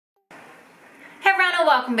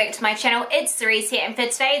welcome back to my channel. It's Cerise here, and for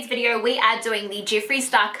today's video we are doing the Jeffree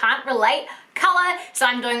Star Can't Relate color. So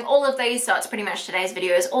I'm doing all of these, so it's pretty much today's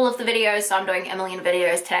video is all of the videos. So I'm doing a million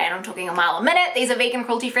videos today and I'm talking a mile a minute. These are vegan,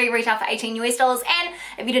 cruelty free, retail for $18 US, and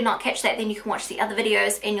if you did not catch that, then you can watch the other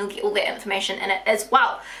videos and you'll get all that information in it as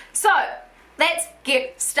well. So let's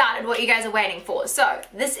get started, what you guys are waiting for. So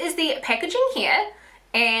this is the packaging here,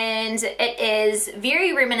 and it is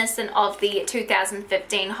very reminiscent of the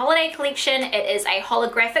 2015 holiday collection. It is a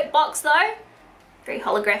holographic box though, very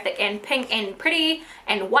holographic and pink and pretty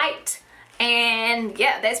and white. And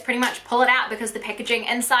yeah, that's pretty much pull it out because the packaging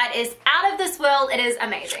inside is out of this world. It is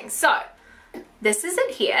amazing. So this is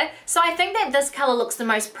it here. So I think that this color looks the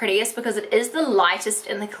most prettiest because it is the lightest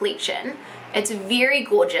in the collection. It's very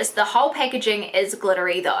gorgeous. The whole packaging is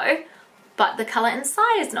glittery though, but the color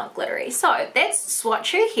inside is not glittery. So that's Swatch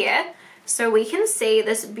here. So we can see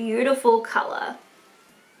this beautiful color.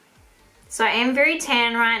 So I am very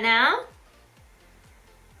tan right now.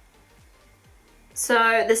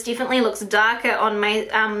 So this definitely looks darker on my,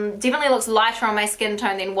 definitely looks lighter on my skin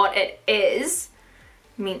tone than what it is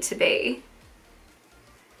meant to be.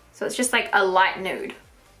 So it's just like a light nude.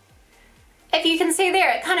 If you can see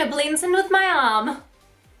there, it kind of blends in with my arm.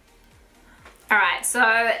 Alright,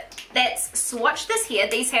 so let's swatch this here.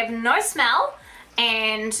 These have no smell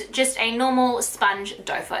and just a normal sponge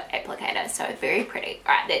doe foot applicator. So very pretty.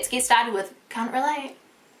 Alright, let's get started with Can't Relate.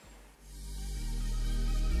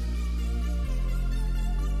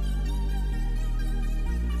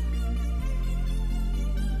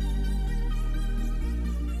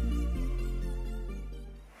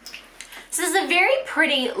 So this is a very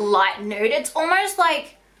pretty light nude. It's almost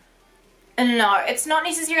like, no, it's not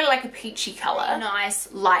necessarily like a peachy color. Nice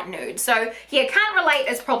light nude. So yeah, Can't Relate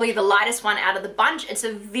is probably the lightest one out of the bunch. It's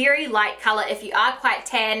a very light color. If you are quite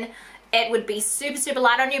tan, it would be super, super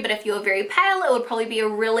light on you, but if you're very pale, it would probably be a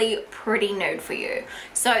really pretty nude for you.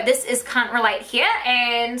 So this is Can't Relate here,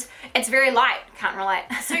 and it's very light, Can't Relate.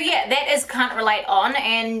 So yeah, that is Can't Relate on,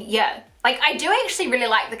 and yeah. Like, I do actually really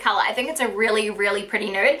like the color. I think it's a really, really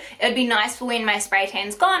pretty nude. It would be nice for when my spray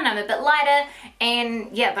tan's gone, I'm a bit lighter, and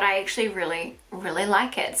yeah, but I actually really, really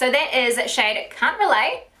like it. So that is shade Can't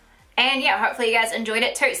Relate, and yeah, hopefully you guys enjoyed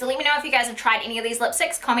it too. So let me know if you guys have tried any of these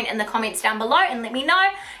lipsticks. Comment in the comments down below and let me know,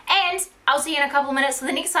 and I'll see you in a couple of minutes for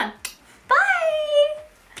the next one. Bye!